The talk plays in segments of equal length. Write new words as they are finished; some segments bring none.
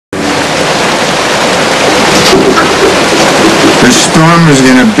storm is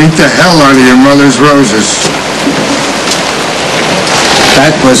going to beat the hell out of your mother's roses.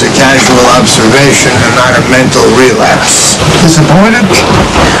 That was a casual observation and not a mental relapse. Disappointed?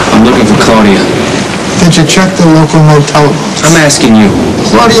 I'm looking for Claudia. Did you check the local motel? I'm asking you.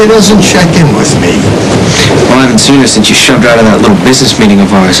 Claudia doesn't check in with me. Well, I haven't seen her since you shoved her out of that little business meeting of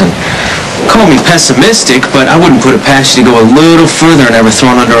ours. And call me pessimistic, but I wouldn't put it past you to go a little further and ever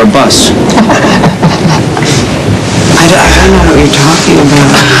thrown under a bus. I don't know what you're talking about.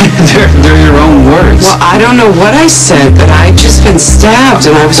 they're your own words. Well, I don't know what I said, but I'd just been stabbed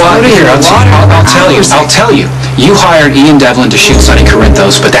and I was floating in the water. I'll tell you. You hired Ian Devlin to shoot Sonny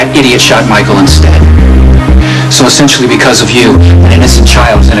Corinthos, but that idiot shot Michael instead. So essentially because of you, an innocent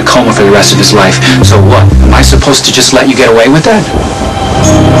child is in a coma for the rest of his life. So what? Am I supposed to just let you get away with that?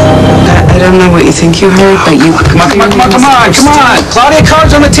 I don't know what you think you heard, but you... Come on. Claudia,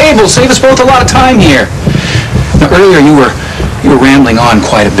 cards on the table. Save us both a lot of time here. Now, earlier you were rambling on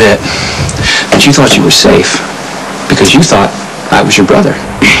quite a bit, but you thought you were safe because you thought I was your brother.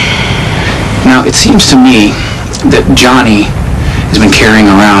 Now, it seems to me that Johnny has been carrying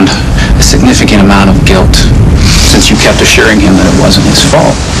around a significant amount of guilt since you kept assuring him that it wasn't his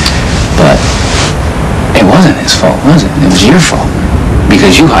fault. But it wasn't his fault, was it? It was your fault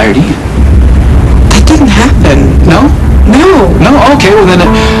because you hired Ian. That didn't happen. No? No. No? Okay, well then...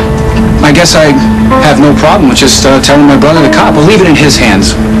 I guess I have no problem with just telling my brother, the cop. We'll leave it in his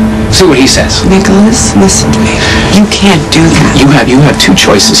hands. See what he says. Nicholas, listen to me. You can't do that. You have two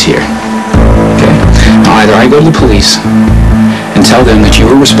choices here. Okay? Now, either I go to the police and tell them that you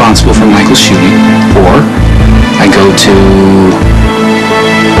were responsible for Michael's shooting, or I go to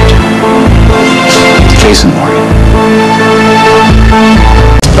Jason Morgan.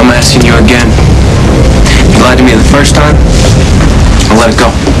 I'm asking you again. You lied to me the first time. I'll let it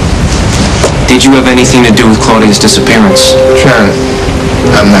go. Did you have anything to do with Claudia's disappearance? John,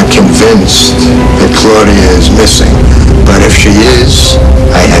 I'm not convinced that Claudia is missing, but if she is,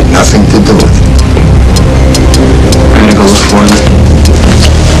 I had nothing to do with it. I'm gonna go look for her.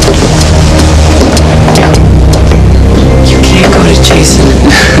 You can't go to Jason.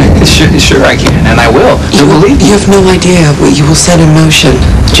 Sure I can, and I will. You have no idea what you will set in motion.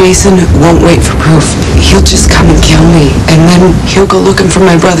 Jason won't wait for proof. He'll just come and kill me, and then he'll go looking for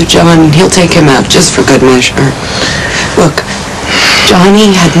my brother John, and he'll take him out just for good measure. Look,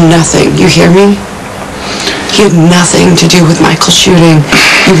 Johnny had nothing, you hear me? He had nothing to do with Michael's shooting.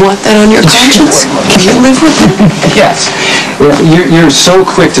 You want that on your conscience? Can you live with it? Yes. You're so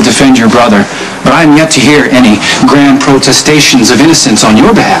quick to defend your brother, but I'm yet to hear any grand protestations of innocence on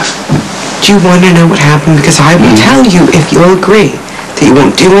your behalf. Do you want to know what happened? Because I will tell you if you'll agree that you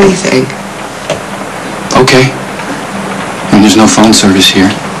won't do anything. Okay. And there's no phone service here.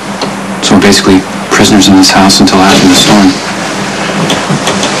 So we're basically prisoners in this house until after the storm.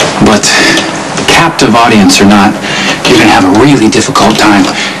 But captive audience or not, you're going to have a really difficult time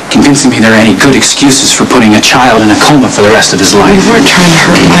convincing me there are any good excuses for putting a child in a coma for the rest of his life. We weren't trying to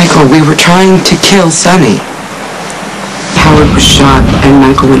hurt Michael. We were trying to kill Sonny. Howard was shot and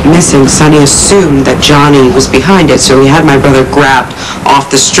Michael went missing. Sonny assumed that Johnny was behind it, so he had my brother grabbed off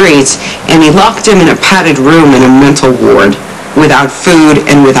the streets and he locked him in a padded room in a mental ward without food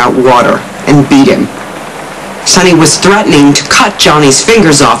and without water and beat him. Sonny was threatening to cut Johnny's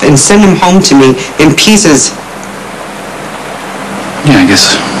fingers off and send him home to me in pieces. Yeah, I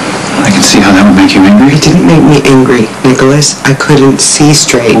guess I can see how that would make you angry. It didn't make me angry, Nicholas. I couldn't see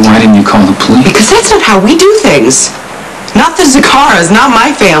straight. Well, why didn't you call the police? Because that's not how we do things. Not the Zaccharas, not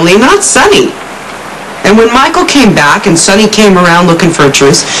my family, not Sonny. And when Michael came back and Sonny came around looking for a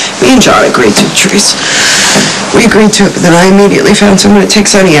truce, me and John agreed to a truce. We agreed to it, but then I immediately found someone to take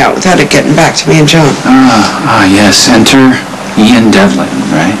Sonny out without it getting back to me and John. Yes. Enter Ian Devlin,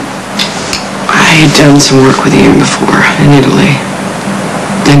 right? I had done some work with Ian before in Italy.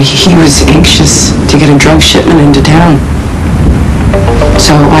 And he was anxious to get a drug shipment into town.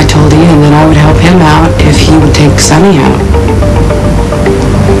 So I told Ian that I would help him out if he would take Sonny out.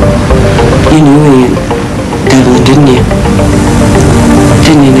 You knew Ian Devlin, didn't you?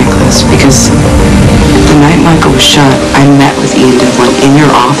 Didn't you, Nicholas? Because the night Michael was shot, I met with Ian Devlin in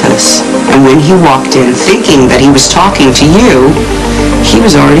your office. And when he walked in thinking that he was talking to you, he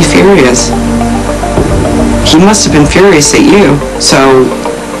was already furious. He must have been furious at you. So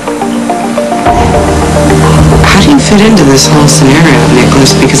how do you fit into this whole scenario,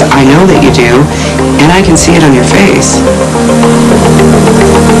 Nicholas? Because I know that you do, and I can see it on your face.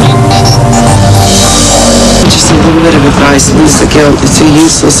 Just a little bit of advice, lose the guilt. It's a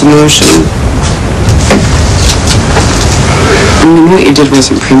useless emotion. I mean, what you did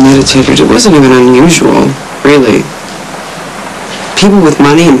wasn't premeditated. It wasn't even unusual, really. people with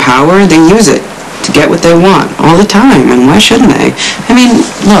money and power, they use it to get what they want all the time, and why shouldn't they? I mean,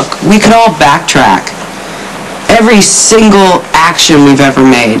 look, we could all backtrack every single action we've ever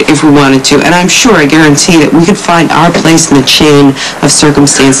made if we wanted to, and I'm sure, I guarantee that we could find our place in the chain of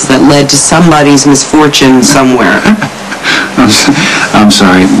circumstances that led to somebody's misfortune somewhere. I'm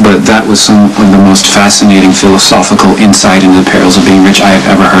sorry, but that was some of the most fascinating philosophical insight into the perils of being rich I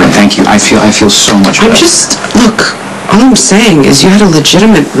have ever heard. Thank you. I feel so much better. Look, all I'm saying is you had a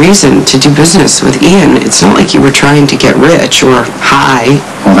legitimate reason to do business with Ian. It's not like you were trying to get rich or high.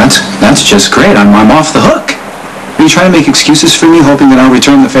 Well, that's just great. I'm off the hook. Are you trying to make excuses for me, hoping that I'll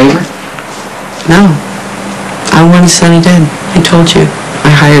return the favor? No. I wanted Sonny dead. I told you. I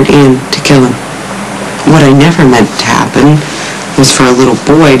hired Ian to kill him. What I never meant to happen was for a little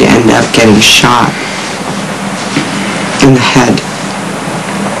boy to end up getting shot in the head.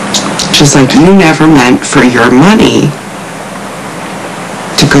 Just like you never meant for your money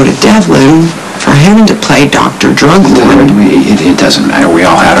to go to Devlin for him to play Dr. Drug Lord. It doesn't matter. We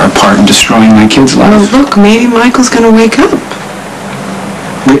all had our part in destroying my kid's life. Well, look, maybe Michael's gonna wake up.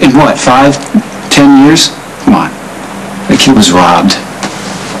 In what, 5, 10 years? Come on. The kid was robbed.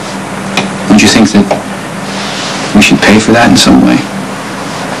 Don't you think that we should pay for that in some way?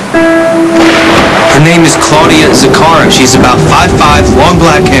 Her name is Claudia Zacchara. She's about 5'5", long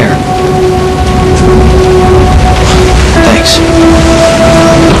black hair. Thanks.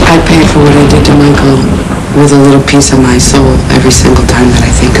 I pay for what I did to Michael with a little piece of my soul every single time that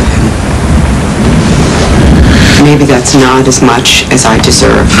I think of him. Maybe that's not as much as I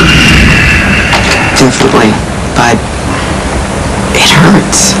deserve. Definitely. But it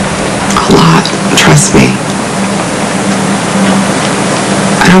hurts a lot, trust me.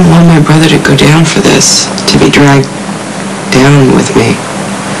 I don't want my brother to go down for this, to be dragged down with me.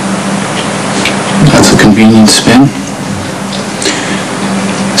 That's a convenient spin.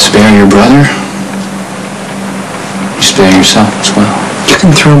 Spare your brother, you spare yourself as well. You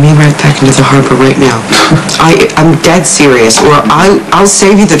can throw me right back into the harbor right now. I'm dead serious, or I'll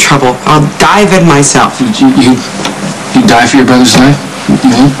save you the trouble. I'll dive in myself. You die for your brother's life?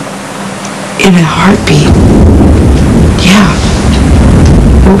 You? In a heartbeat. Yeah.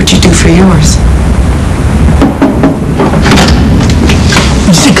 What would you do for yours?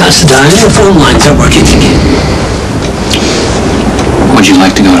 You think I should die? Your phone lines aren't working. Would you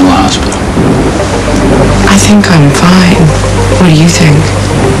like to go to a hospital? I think I'm fine. What do you think?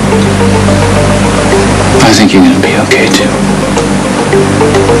 I think you're going to be okay, too.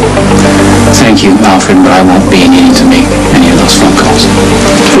 Thank you, Alfred, but I won't be needing to make any of those phone calls.